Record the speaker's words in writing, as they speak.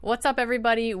What's up,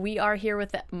 everybody? We are here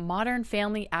with the Modern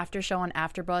Family After Show on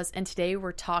AfterBuzz, and today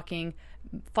we're talking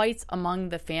fights among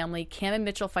the family. Cam and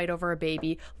Mitchell fight over a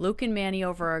baby, Luke and Manny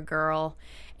over a girl,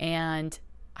 and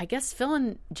I guess Phil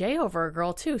and Jay over a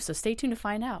girl too. So stay tuned to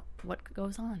find out what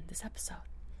goes on this episode.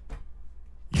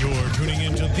 You're tuning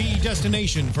into the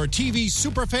destination for TV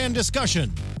superfan discussion,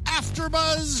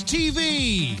 AfterBuzz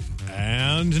TV.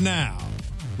 And now,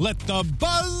 let the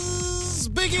buzz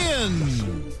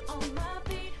begin.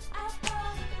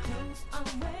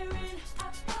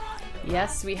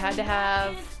 Yes, we had to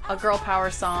have a girl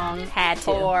power song Had to.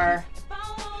 for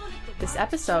this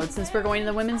episode since we're going to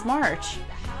the Women's March.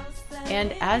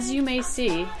 And as you may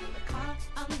see,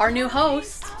 our new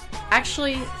host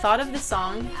actually thought of the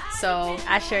song, so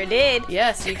I sure did.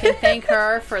 yes, you can thank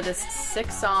her for this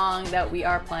sick song that we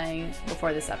are playing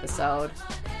before this episode.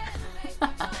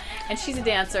 And she's a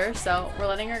dancer, so we're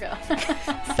letting her go.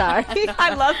 Sorry.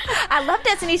 I love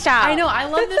Destiny's Child. I know, I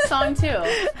love this song too.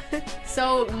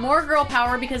 So more girl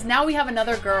power, because now we have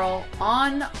another girl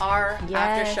on our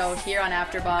after show here on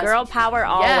AfterBuzz. Girl power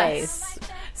always. Yes.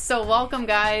 So welcome,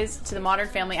 guys, to the Modern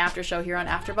Family After Show here on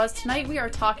AfterBuzz. Tonight we are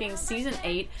talking Season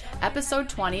 8, Episode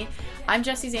 20. I'm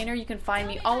Jessie Zahner. You can find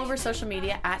me all over social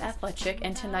media at AthleChick.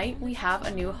 And tonight we have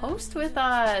a new host with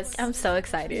us. I'm so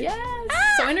excited. Yes.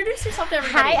 So introduce yourself to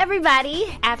everybody. Hi, everybody.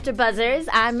 AfterBuzzers.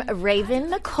 I'm Raven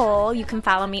Nicole. You can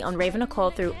follow me on Raven Nicole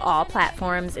through all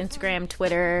platforms, Instagram,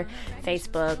 Twitter,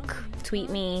 Facebook. Tweet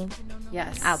me.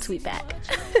 Yes. I'll tweet back.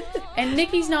 And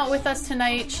Nikki's not with us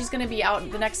tonight. She's going to be out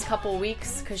the next couple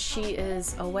weeks because she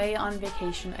is away on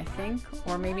vacation, I think.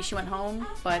 Or maybe she went home.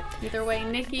 But either way,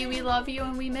 Nikki, we love you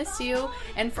and we miss you.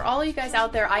 And for all of you guys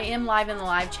out there, I am live in the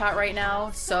live chat right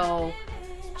now. So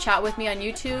chat with me on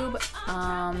YouTube.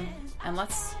 And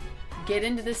let's get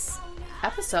into this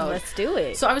episode. Let's do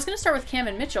it. So I was going to start with Cam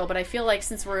and Mitchell, but I feel like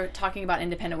since we're talking about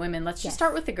independent women, let's just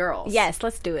start with the girls. Yes,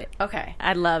 let's do it. Okay.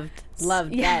 I loved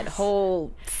that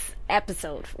whole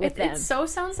episode with them. It so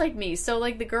sounds like me. So,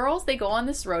 like, the girls, they go on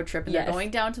this road trip, and they're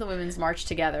going down to the Women's March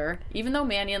together, even though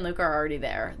Manny and Luke are already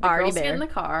there. The girls get in the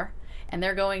car, and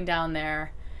they're going down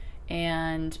there,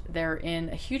 and they're in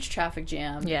a huge traffic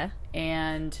jam. Yeah.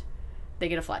 And they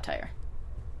get a flat tire.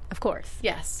 Of course.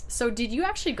 Yes. So did you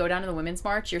actually go down to the Women's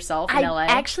March yourself in LA? I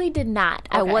actually did not.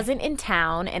 Okay. I wasn't in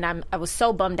town, and I was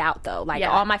so bummed out, though. Like,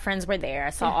 all my friends were there.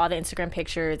 I saw all the Instagram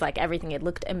pictures, like, everything. It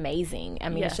looked amazing. I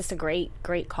mean, it's just a great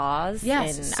cause.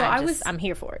 Yes. And so I'm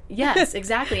here for it. Yes,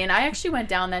 exactly. And I actually went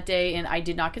down that day, and I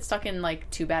did not get stuck in, like,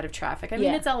 too bad of traffic. I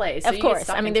mean, it's LA, so of you course. get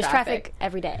stuck I mean, in there's traffic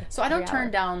every day. So I don't turn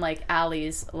down, like,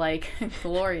 alleys like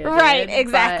Gloria did. Right,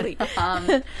 exactly.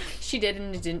 But, she did,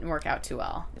 and it didn't work out too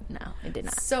well. No, it did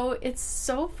not. So it's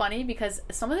so funny because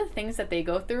some of the things that they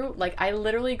go through, like, I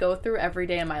literally go through every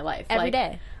day in my life. Every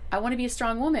day. I want to be a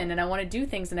strong woman, and I want to do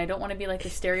things, and I don't want to be, like, the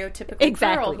stereotypical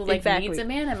girl who, like, needs a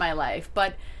man in my life.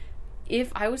 But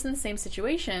if I was in the same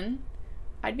situation,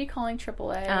 I'd be calling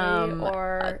AAA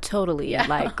or... Totally.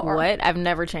 Like, what? I've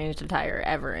never changed a tire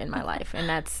ever in my life, and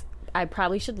that's... I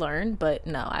probably should learn, but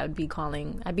no, I'd be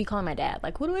calling my dad.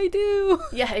 Like, what do I do?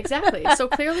 Yeah, exactly. So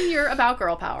clearly you're about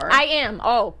girl power. I am.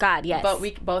 Oh, God, yes. But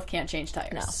we both can't change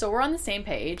tires. No. So we're on the same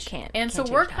page. Can't so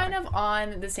we're kind of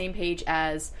on the same page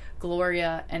as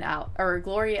Gloria and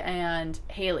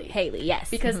Haley. Haley, yes.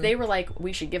 Because they were like,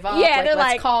 we should give up. Yeah, they're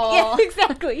let's call. Yeah,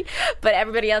 exactly. But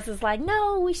everybody else is like,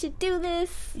 no, we should do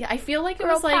this. Yeah, I feel like it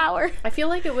girl was like power. I feel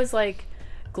like it was like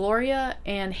Gloria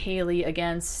and Haley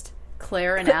against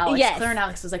Claire and Alex. Yes. Claire and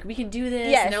Alex was like, we can do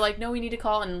this. Yes. And they're like, no, we need to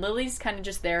call. And Lily's kind of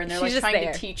just there, and they're She's like trying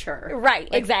there to teach her. Right,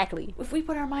 like, exactly. If we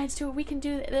put our minds to it, we can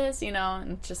do this, you know?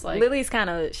 And just like... Lily's kind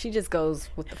of, she just goes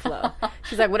with the flow.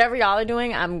 She's like, whatever y'all are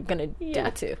doing, I'm going to do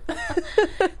it too.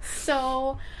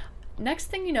 So... Next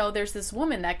thing you know, there's this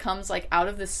woman that comes, like, out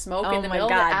of the smoke in the middle of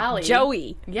the alley.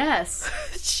 Joey. Yes.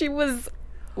 She was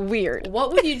weird.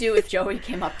 What would you do if Joey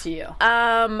came up to you?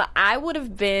 I would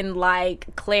have been like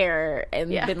Claire and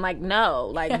been like, no,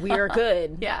 like, we are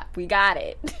good. Yeah. We got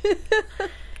it.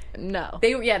 No.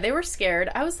 They were scared.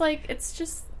 I was like, it's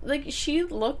just... Like, she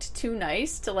looked too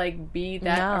nice to, like, be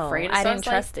that afraid. So I didn't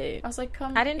trust it. I was like,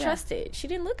 come. I didn't trust it. She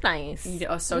didn't look nice. To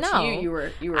you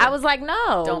were... I was like,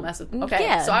 no. Don't mess with... Okay,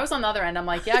 yeah. So I was on the other end. I'm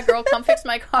like, yeah, girl, come fix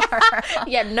my car.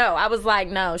 Yeah, no. I was like,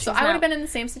 no. So I would have been in the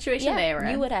same situation they were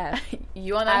in. You would have.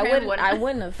 You on that hand wouldn't. I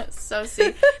wouldn't have. So,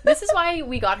 see, this is why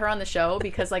we got her on the show,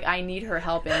 because, like, I need her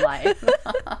help in life.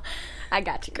 I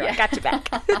got you, girl. I got you back.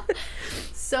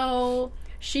 So...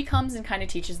 she comes and kind of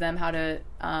teaches them how to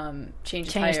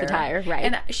change the tire, right.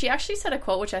 And she actually said a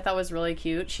quote which I thought was really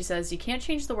cute. She says, "You can't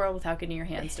change the world without getting your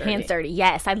hands dirty." Hands dirty.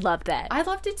 Yes, I love that. I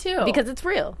loved it too. Because it's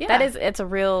real. Yeah. It's a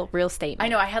real statement. I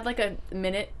know. I had like a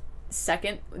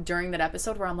second during that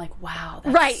episode where I'm like, wow,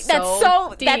 that's right,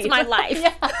 so deep. That's my life.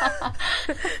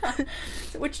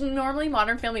 Which normally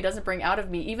Modern Family doesn't bring out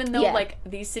of me, even though like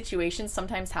these situations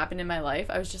sometimes happen in my life.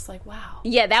 I was just like, wow.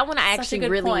 Yeah, that one I Such a actually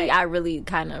good point. I really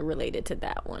kind of related to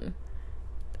that one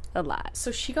a lot.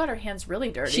 So she got her hands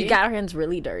really dirty. She got her hands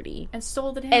really dirty. And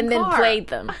stole the damn and then car. played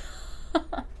them.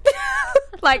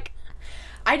 Like,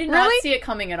 I did not see it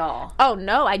coming at all. Oh,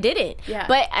 no, I didn't. Yeah.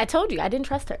 But I told you, I didn't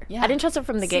trust her. Yeah. I didn't trust her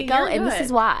from the get-go, you're and this good.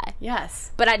 is why.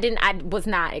 Yes. But I was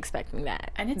not expecting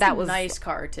that. And it's that a was nice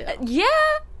car, too. Yeah.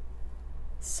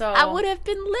 So I would have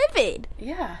been livid.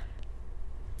 Yeah.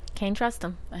 Can't trust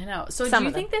them. I know. So Some do you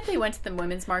of them. think that they went to the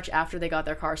Women's March after they got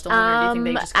their car stolen, or do you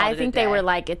think they just called I it a think they day? were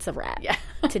like, it's a wrap. Yeah.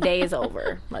 Today is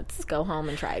over. Let's go home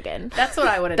and try again. That's what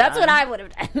I would have done. That's what I would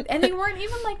have done. And they weren't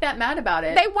even like that mad about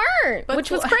it. They weren't, But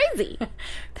which was crazy.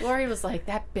 Gloria was like,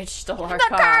 that bitch stole our The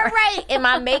car. right. And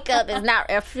my makeup is not,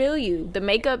 I feel you. The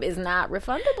makeup is not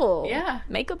refundable. Yeah.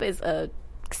 Makeup is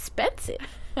expensive.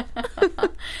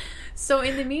 So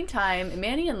in the meantime,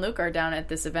 Manny and Luke are down at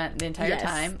this event the entire Yes,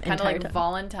 time, kind of entire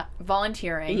like time.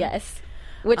 volunteering. Yes.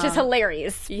 Which is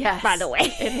hilarious. Yes. By the way.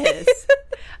 It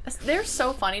is. They're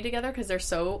so funny together because they're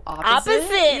so opposite.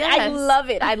 Yes. I Yes. love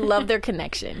it. I love their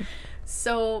connection.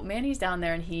 So Manny's down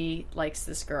there and he likes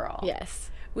this girl.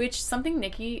 Yes. Which something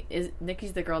Nikki's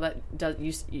the girl that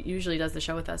usually does the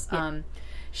show with us. Yeah.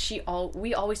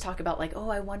 We always talk about like, oh,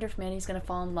 I wonder if Manny's going to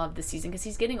fall in love this season because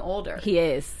he's getting older. He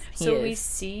is. We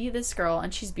see this girl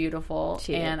and she's beautiful,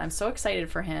 and I'm so excited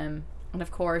for him. And of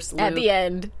course, Luke, at the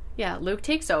end, Luke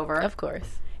takes over, of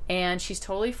course, and she's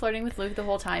totally flirting with Luke the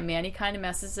whole time. Manny kind of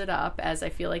messes it up, as I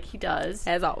feel like he does,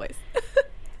 as always.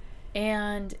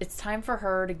 And it's time for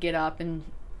her to get up and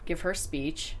give her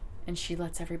speech, and she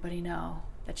lets everybody know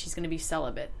that she's going to be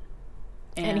celibate.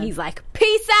 And he's like,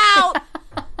 "Peace out."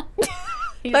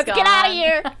 Let's get out of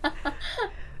here.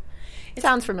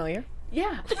 Sounds familiar.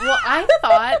 Yeah. Well, I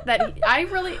thought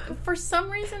that for some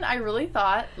reason, I really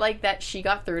thought like that she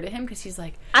got through to him because he's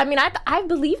like. I mean, I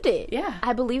believed it. Yeah.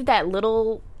 I believed that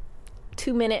little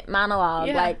 2-minute monologue.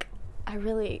 Yeah. Like,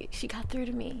 she got through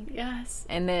to me. Yes.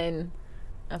 And then,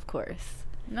 of course.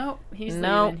 Nope. He's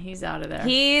leaving. He's out of there.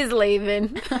 He's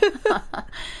leaving.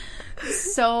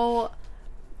 So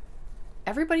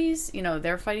everybody's,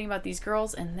 they're fighting about these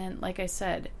girls, and then, like I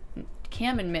said,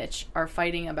 Cam and Mitch are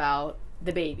fighting about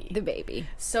the baby. The baby.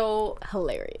 So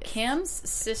hilarious. Cam's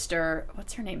sister,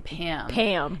 what's her name?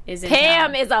 Pam. Is in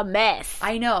Pam town. is a mess.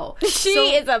 I know.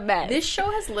 She is a mess. This show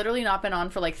has literally not been on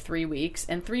for like 3 weeks,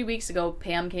 and 3 weeks ago,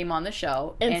 Pam came on the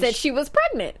show and said she was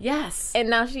pregnant. Yes. And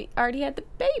now she already had the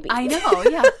baby. I know,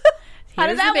 yeah. How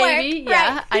does that the baby. work?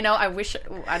 Yeah, Right. I know.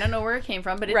 I don't know where it came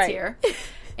from, but it's here.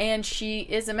 And she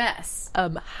is a mess.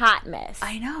 Hot mess.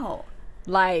 I know.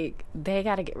 Like, they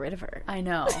got to get rid of her. I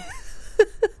know.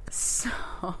 So,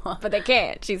 but they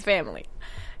can't. She's family.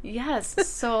 Yes.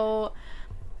 So,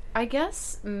 I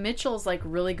guess Mitchell's like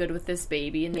really good with this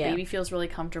baby, and the baby feels really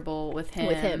comfortable with him.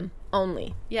 With him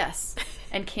only. Yes.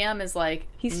 And Cam is like,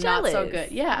 he's not jealous. so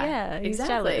good. Yeah. Yeah, he's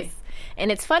exactly. jealous.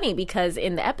 And it's funny because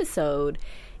in the episode,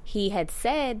 he had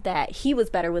said that he was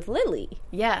better with Lily.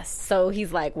 Yes. So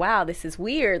he's like, wow, this is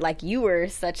weird. Like, you were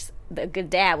such a good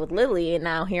dad with Lily, and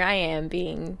now here I am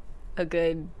being a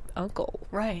good uncle.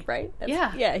 Right. Right?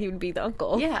 Yeah, he would be the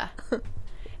uncle. Yeah.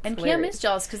 And Cam is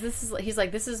jealous because he's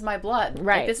like, this is my blood.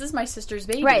 Right. Like, this is my sister's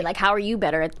baby. Right. Like, how are you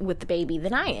better with the baby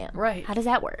than I am? Right. How does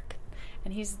that work?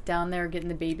 And he's down there getting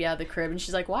the baby out of the crib, and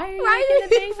she's like, why are you getting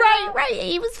the baby out? Right.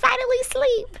 He was finally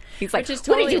asleep. He's like, Which is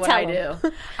totally what what did you tell I him?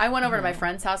 do. I went over to my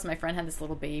friend's house, and my friend had this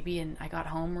little baby, and I got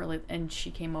home and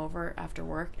she came over after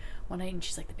work one night, and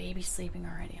she's like, the baby's sleeping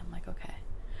already. I'm like, okay.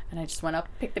 And I just went up,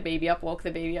 picked the baby up, woke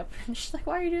the baby up, and she's like,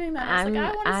 why are you doing that? I was like,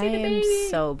 I want to see the baby. I am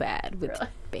so bad with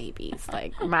babies.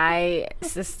 Like, my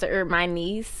my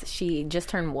niece, she just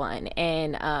turned 1,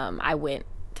 and I went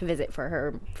to visit for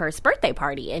her first birthday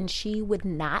party, and she would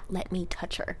not let me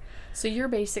touch her. So you're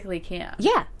basically Cam.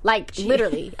 Yeah, like,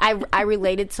 literally. I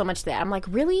related so much to that. I'm like,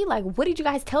 really? Like, what did you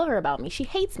guys tell her about me? She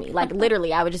hates me. Like,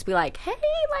 literally, I would just be like, hey,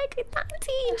 like,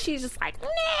 auntie. And she's just like,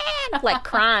 nah, like,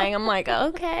 crying. I'm like,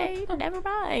 okay, never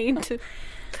mind.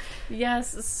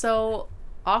 Yes, so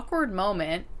awkward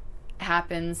moment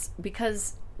happens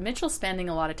because Mitchell's spending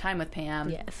a lot of time with Pam.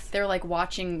 Yes. They're like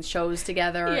watching shows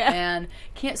together, and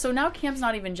so now Cam's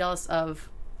not even jealous of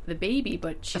the baby,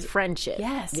 but The she's friendship.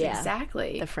 yes, Yeah.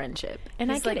 exactly. The friendship. And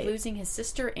He's I get like it. losing his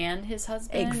sister and his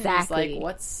husband. He's Exactly. like,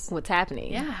 what's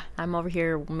happening? Yeah. I'm over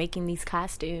here making these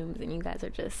costumes, and you guys are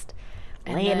just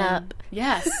and laying then- up.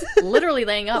 Yes, literally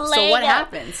laying up. So Laying what up.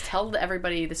 happens? Tell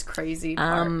everybody this crazy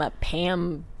part.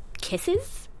 Pam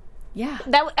kisses. Yeah.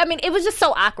 It was just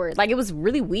so awkward. Like, it was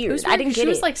really weird. It was I weird didn't 'cause get she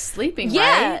was it. like sleeping,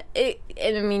 Yeah,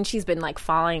 right? she's been like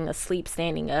falling asleep,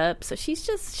 standing up. So she's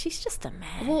just a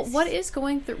mess. Well, what is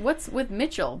going through? What's with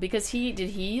Mitchell? Because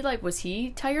was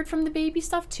he tired from the baby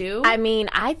stuff too?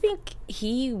 I think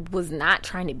he was not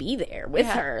trying to be there with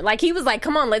Yeah. her. Like, he was like,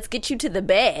 "Come on, let's get you to the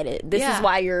bed. This Yeah. is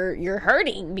why you're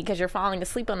hurting, because you're falling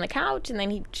asleep on the couch." And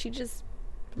then she just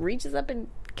reaches up and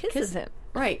kisses him.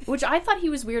 Right, which I thought he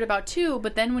was weird about too.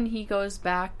 But then when he goes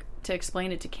back to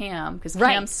explain it to Cam, because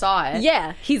Right. Cam saw it,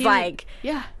 Yeah, he's like,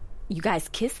 yeah, "You guys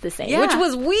kiss the same," Yeah. which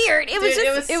was weird. It was Dude,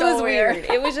 just it was so weird. weird.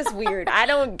 It was just weird. I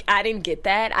didn't get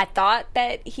that. I thought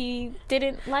that he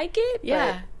didn't like it.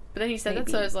 yeah. But then he said that,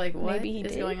 so I was like, "What maybe he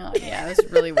is did. going on?" Yeah, it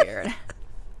was really weird.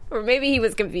 Or maybe he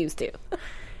was confused too.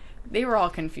 They were all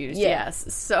confused. Yeah.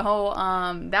 Yes. So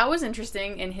that was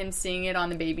interesting, and him seeing it on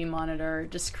the baby monitor,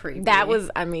 just creepy. That was,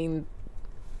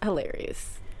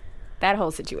 hilarious. That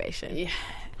whole situation. Yeah.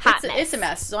 Hot It's a mess.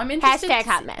 mess. So I'm interested. Hashtag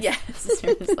hot mess. Yes,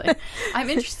 seriously. I'm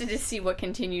interested to see what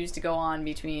continues to go on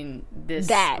between this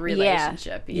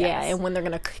relationship. Yeah, Yes. and when they're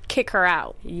gonna kick her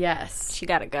out, Yes, she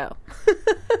gotta go.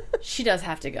 she does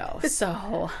have to go.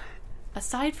 So,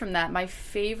 aside from that, my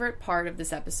favorite part of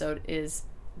this episode is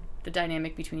the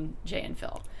dynamic between Jay and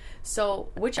Phil. So,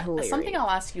 Hilarious. something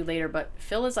I'll ask you later, but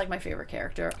Phil is like my favorite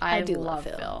character. I do love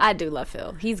Phil. I do love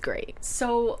Phil. He's great.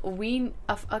 So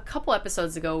a couple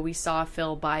episodes ago, we saw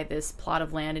Phil buy this plot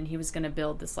of land, and he was going to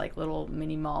build this like little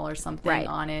mini mall or something Right.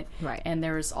 on it. Right. And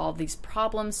there was all these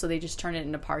problems, so they just turned it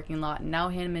into a parking lot. And now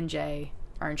him and Jay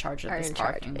are in charge of this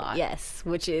parking lot. Yes,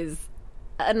 which is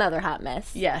another hot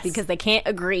mess. Yes. because they can't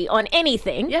agree on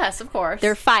anything. Yes, of course.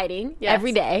 They're fighting Yes.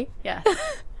 every day, yes.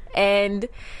 and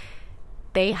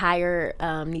they hire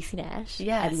Niecy Nash.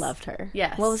 Yes. I loved her.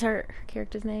 Yes. What was her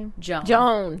character's name? Joan.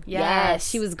 Joan. Yes. Yes,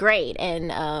 she was great,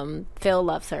 and Phil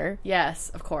loves her. Yes,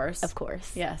 of course. Of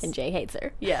course. Yes. And Jay hates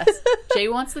her. Yes. Jay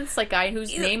wants this like guy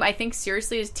whose name I think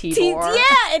seriously is Tibor.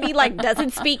 Yeah, and he like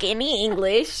doesn't speak any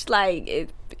English. Like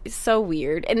it's so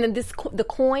weird. And then the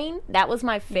coin, that was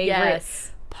my favorite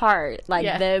Yes. part. Like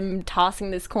Yeah. them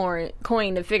tossing this coin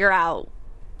to figure out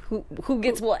who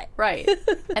gets what. Right.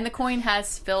 And the coin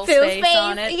has Phil's Phil's face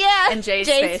on it. yeah, And Jay's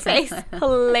face.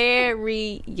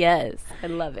 Hilarious. I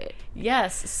love it.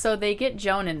 Yes. So they get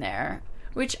Joan in there,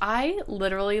 which I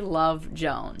literally love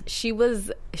Joan. She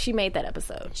made that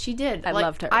episode. She did. I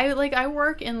loved her. I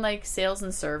work in like sales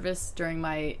and service during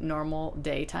my normal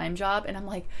daytime job, and I'm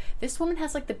like, this woman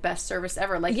has like the best service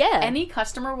ever. Like, Yeah. any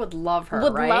customer would love her.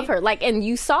 Would right? love her. Like, and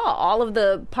you saw all of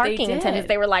the parking did. attendants.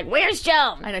 They were like, "Where's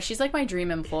Joan?" I know, she's like my dream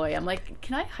employee. I'm like,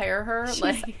 can I hire her? She's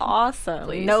like, awesome.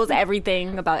 please. Knows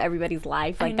everything about everybody's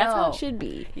life. Like, that's how know. it should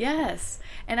be. yes.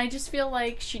 And I just feel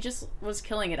like she just was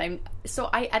killing it. I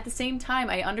at the same time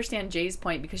I understand Jay's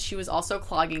point, because she was also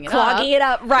clogging it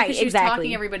up. Right, because she was exactly.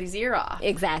 talking everybody's ear off.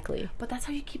 Exactly. But that's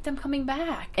how you keep them coming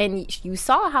back. And you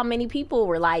saw how many people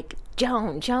were like,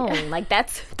 Joan. Like,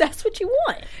 that's what you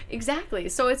want. Exactly.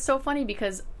 So it's so funny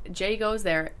because Jay goes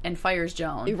there and fires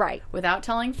Joan. Right. Without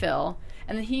telling Phil.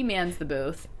 And then he mans the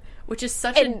booth, which is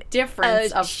such a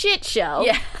difference A of... shit show.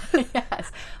 Yeah.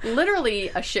 Yes. Literally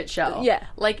a shit show. Yeah.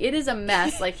 Like, it is a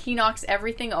mess. Like, he knocks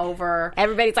everything over.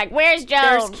 Everybody's like, "Where's Joan?"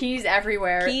 There's keys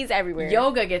everywhere. Keys everywhere.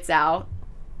 Yoga gets out.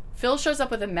 Phil shows up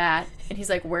with a mat, and he's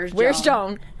like, Where's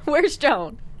Joan? Where's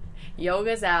Joan?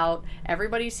 Yoga's out.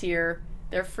 Everybody's here.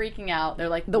 They're freaking out. They're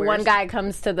like, The one guy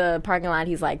comes to the parking lot.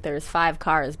 He's like, "There's 5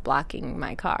 cars blocking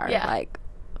my car." Yeah. Like,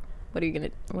 what are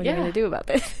you Yeah. gonna do about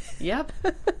this? Yep.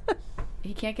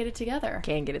 He can't get it together.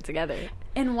 Can't get it together.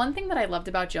 And one thing that I loved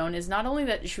about Joan is not only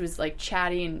that she was like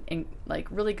chatty and like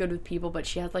really good with people, but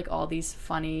she had like all these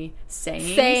funny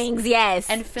sayings. Yes.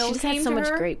 And Phil she just came has so to much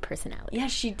her. great personality. Yeah,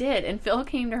 she did. And Phil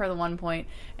came to her the one point,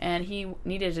 and he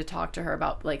needed to talk to her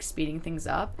about like speeding things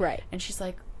up. Right. And she's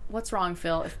like, "What's wrong,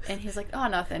 Phil?" And he's like, "Oh,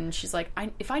 nothing." And she's like,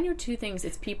 "If I knew 2 things,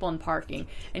 it's people and parking.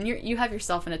 And you have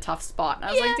yourself in a tough spot." And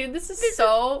I was like, "Dude, this is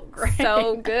so great,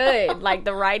 So good. Like,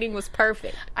 the writing was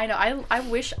perfect. I know. I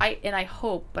wish and I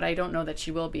hope, but I don't know that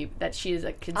she will be. That she is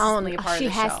consistently a part she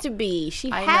of the show. has to be.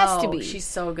 She I has know. to be. She's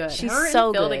so good. She's Her so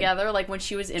and Phil good. together, like when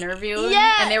she was interviewed,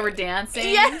 Yeah. and they were dancing.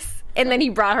 Yes. And then he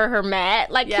brought her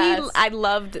mat. Like, Yes. I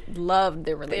loved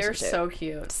their relationship. They're so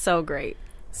cute. so great.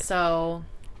 So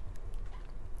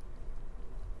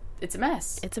it's a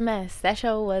mess. It's a mess. That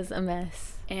show was a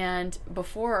mess. And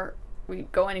before we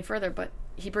go any further, but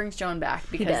he brings Joan back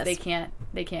because they can't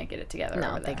get it together.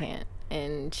 No, over they there. can't.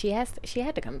 And she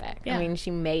had to come back. Yeah. I mean,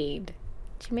 she made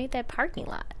that parking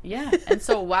lot. Yeah. And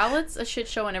so while it's a shit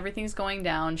show and everything's going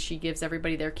down, she gives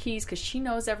everybody their keys because she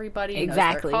knows everybody, knows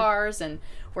their cars and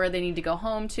where they need to go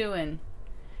home to, and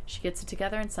she gets it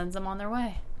together and sends them on their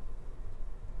way.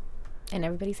 And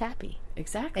everybody's happy.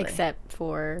 Exactly. Except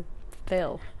for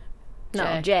Phil.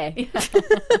 No, Jay. Jay.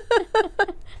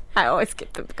 I always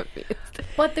get them confused.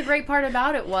 But the great part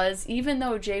about it was, even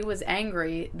though Jay was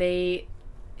angry,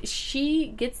 she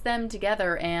gets them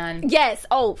together and... Yes.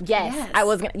 Oh, yes.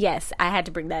 Yes. I had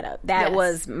to bring that up. That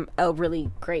was a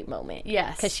really great moment.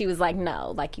 Yes. Because she was like,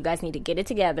 no, like, you guys need to get it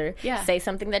together. Yeah. Say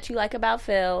something that you like about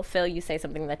Phil. Phil, you say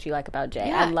something that you like about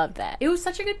Jay. I love that. It was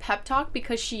such a good pep talk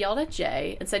because she yelled at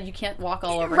Jay and said, you can't walk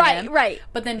all over him. Right.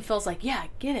 But then Phil's like, yeah,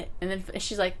 get it. And then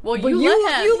she's like, well, You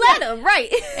let him.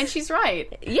 Right. And she's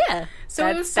right. Yeah. So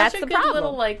it was such a good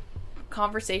little, like,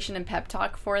 conversation and pep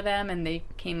talk for them, and they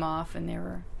came off and they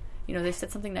were... they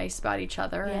said something nice about each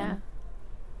other. Yeah. And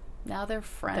now they're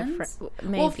friends.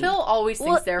 Maybe. Well, Phil always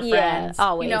thinks they're friends. Yeah,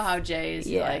 always. You know how Jay's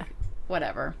like,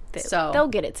 whatever. So they'll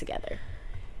get it together.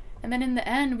 And then in the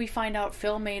end, we find out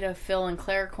Phil made a Phil and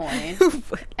Claire coin.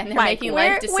 And they're Mike, making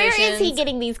life decisions. Where is he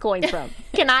getting these coins from?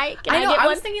 Can I I know. get I one?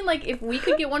 was thinking, like, if we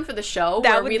could get one for the show,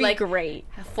 that where would we, be like, great.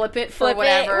 flip it for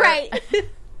whatever. Right.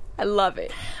 I love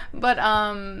it. But,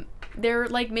 they're,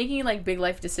 like, making, like, big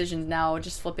life decisions now,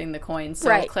 just flipping the coins. So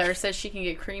Right. Claire says she can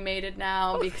get cremated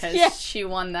now because she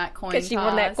won that coin toss. Because she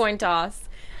won that coin toss.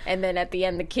 And then at the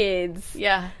end, the kids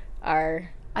are...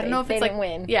 I don't know if they it's didn't like...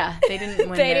 win. Yeah, they didn't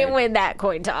win. They didn't win that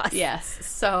coin toss. Yes.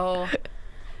 So,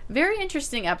 very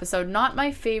interesting episode. Not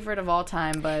my favorite of all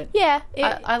time, but... Yeah.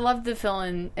 I loved the Phil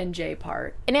and Jay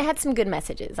part. And it had some good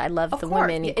messages. I love the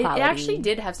women equality. It actually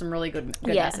did have some really good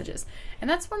messages. And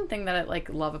that's one thing that I, like,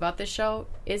 love about this show,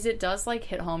 is it does, like,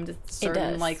 hit home to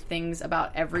certain, like, things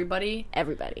about everybody.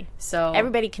 Everybody. So...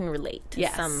 Everybody can relate to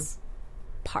yes. some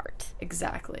part.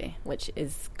 Exactly. Which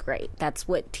is great. That's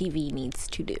what TV needs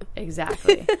to do.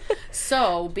 Exactly.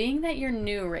 So, being that you're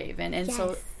new, Raven, and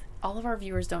so all of our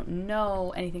viewers don't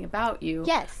know anything about you,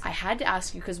 I had to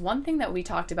ask you, because one thing that we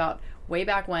talked about way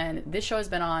back when, this show has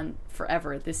been on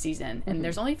forever this season, and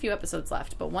there's only a few episodes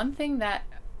left, but one thing that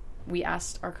we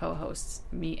asked our co-hosts,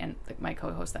 me and my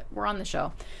co-hosts that were on the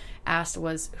show, asked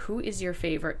was, who is your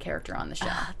favorite character on the show?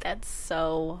 That's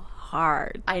so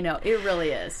hard. I know, it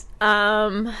really is.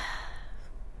 I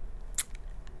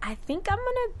think I'm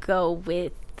gonna go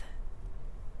with...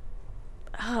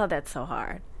 Oh, that's so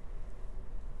hard.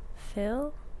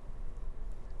 Phil?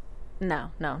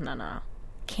 No.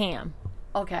 Cam.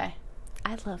 Okay.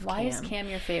 I love Why Cam. is Cam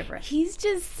your favorite? He's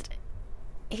just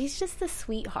a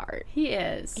sweetheart. He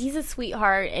is. He's a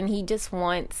sweetheart, and he just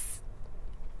wants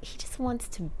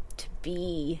to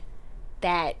be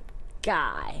that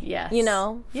guy. Yes.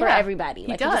 For everybody. He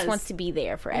Like, does. he just wants to be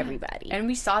there for everybody. And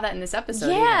we saw that in this episode.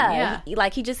 Yeah.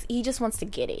 He just wants to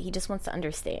get it. He just wants to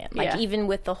understand. Like, even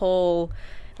with the whole...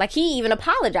 Like, he even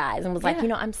apologized and was like,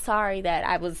 I'm sorry that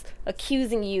I was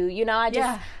accusing you.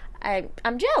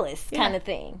 I'm jealous kind of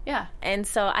thing. Yeah. And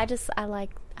so I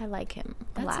like him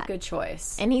a lot. That's a good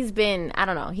choice. And he's been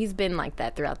like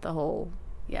that throughout the whole...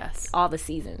 Yes. All the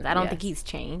seasons. I don't think he's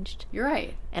changed. You're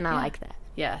right. And I like that.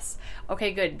 Yes.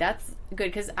 Okay, good. That's good,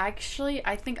 because actually,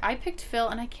 I think I picked Phil,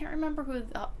 and I can't remember who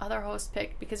the other host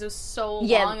picked because it was so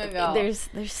long ago. There's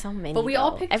so many. But we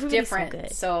all picked Everybody's different.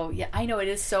 So good. So, I know it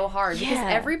is so hard because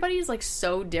everybody's like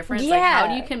so different. Yeah. Like, how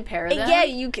do you compare them? Yeah,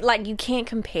 you can't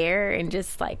compare and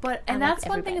just like. And that's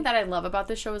one thing that I love about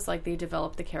this show is like they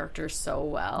develop the characters so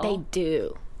well. They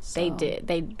do. They did.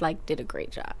 They did a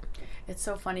great job. It's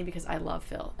so funny because I love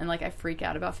Phil, and like I freak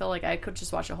out about Phil. Like I could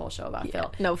just watch a whole show about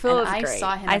Phil. No, Phil is I great.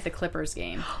 saw him at the Clippers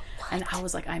game, and I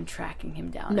was like, I'm tracking him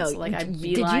down. No, so, like I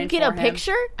did you get a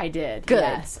picture? I did. Good.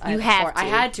 Yes, You had to. I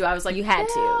had to. I was like, you had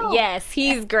to. Yes,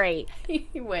 he's great. He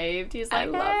waved. He's like,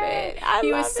 I love it.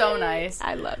 He was so nice.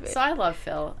 I love it. So I love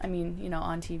Phil. I mean,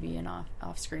 on TV and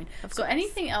off screen. So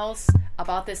anything else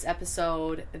about this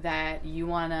episode that you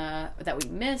that we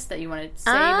missed that you want to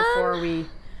say before we?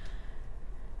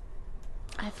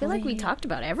 I feel like we talked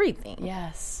about everything.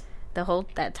 Yes.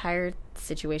 That tire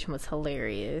situation was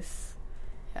hilarious.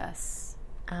 Yes.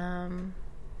 And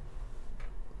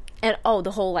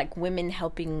the whole like women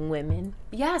helping women.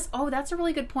 Yes. Oh, that's a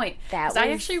really good point. I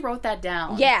actually wrote that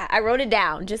down. Yeah, I wrote it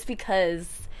down just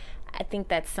because I think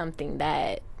that's something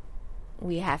that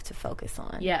we have to focus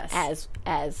on. Yes.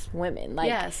 As women.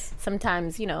 Like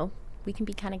sometimes, we can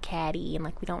be kind of catty and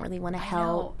like we don't really want to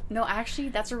help. No, actually,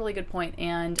 that's a really good point.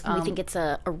 And we think it's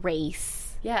a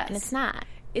race. Yes. And it's not.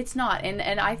 It's not,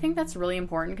 and I think that's really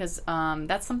important because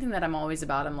that's something that I'm always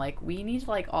about. I'm like, we need to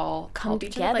like all come help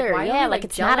together. Each other. Like, Yeah, like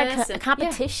it's not a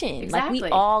competition. Yeah, exactly.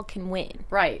 Like we all can win.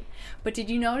 Right. But did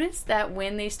you notice that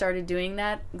when they started doing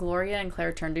that, Gloria and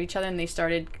Claire turned to each other and they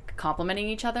started complimenting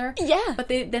each other? Yeah. But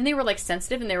then they were like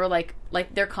sensitive and they were like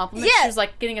their compliment. Yeah. She was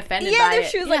like getting offended by it.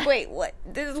 She was like, wait, what?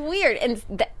 This is weird. And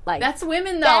like that's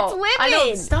women though. That's women. I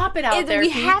know. Stop it out there, we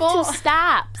people. have to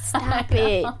stop. Stop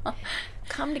it.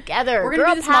 Come together. We're gonna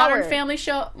Girl do this power.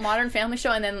 modern family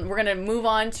show, and then we're gonna move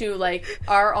on to like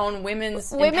our own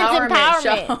women's empowerment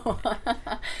show.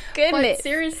 Goodness, but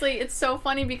seriously, it's so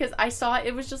funny because I saw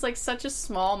it was just like such a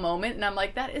small moment, and I'm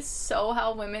like, that is so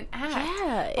how women act.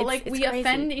 Yeah, but like it's we crazy.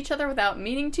 offend each other without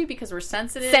meaning to because we're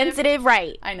sensitive. Sensitive,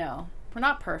 right? I know we're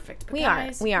not perfect, but we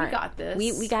guys, aren't. We got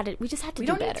this. We got it. We just have to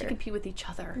do better. We don't need to compete with each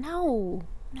other. No,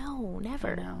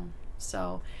 never. No.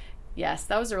 So. Yes,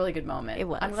 that was a really good moment. It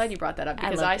was. I'm glad you brought that up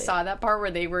because I saw that part where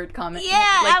they were commenting,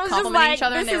 I was complimenting just like, each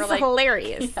other, and they were like,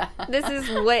 hilarious. Yeah. This is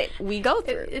what we go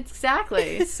through.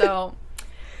 Exactly. So,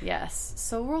 yes.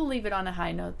 So we'll leave it on a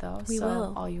high note, though. We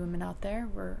will. All you women out there,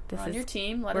 we're on your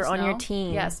team. Let us know. We're on your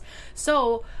team. Yes.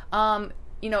 So,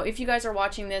 if you guys are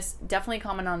watching this, definitely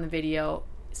comment on the video.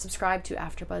 Subscribe to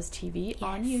AfterBuzz TV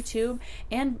on YouTube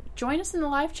and join us in the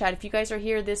live chat if you guys are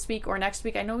here this week or next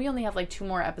week. I know we only have like 2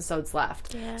 more episodes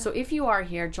left. Yeah. So if you are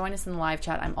here, join us in the live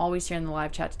chat. I'm always here in the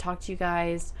live chat to talk to you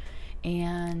guys.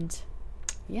 And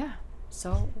yeah,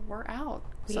 so we're out.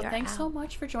 So thanks so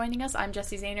much for joining us. I'm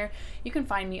Jessie Zahner. You can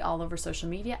find me all over social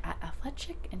media at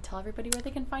Athletic, and tell everybody where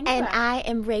they can find you. And at. I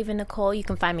am Raven Nicole. You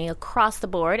can find me across the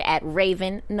board at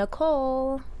Raven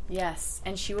Nicole. Yes,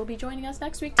 and she will be joining us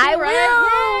next week too, I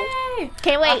right? will. Yay!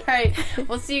 Can't wait. All right.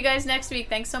 We'll see you guys next week.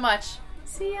 Thanks so much.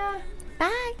 See ya.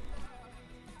 Bye.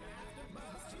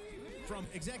 From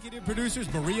executive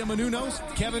producers Maria Menounos,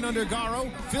 Kevin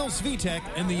Undergaro, Phil Svitek,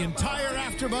 and the entire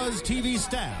AfterBuzz TV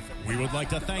staff, we would like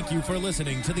to thank you for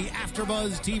listening to the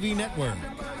AfterBuzz TV network.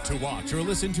 To watch or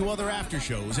listen to other after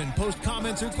shows and post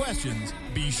comments or questions,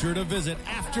 be sure to visit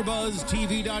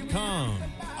AfterBuzzTV.com.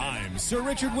 I'm Sir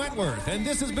Richard Wentworth, and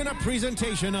this has been a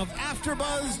presentation of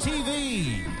AfterBuzz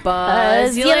TV.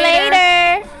 Buzz you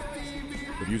later.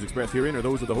 The views expressed herein are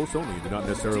those of the hosts only and do not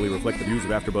necessarily reflect the views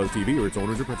of AfterBuzz TV or its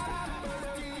owners or principals.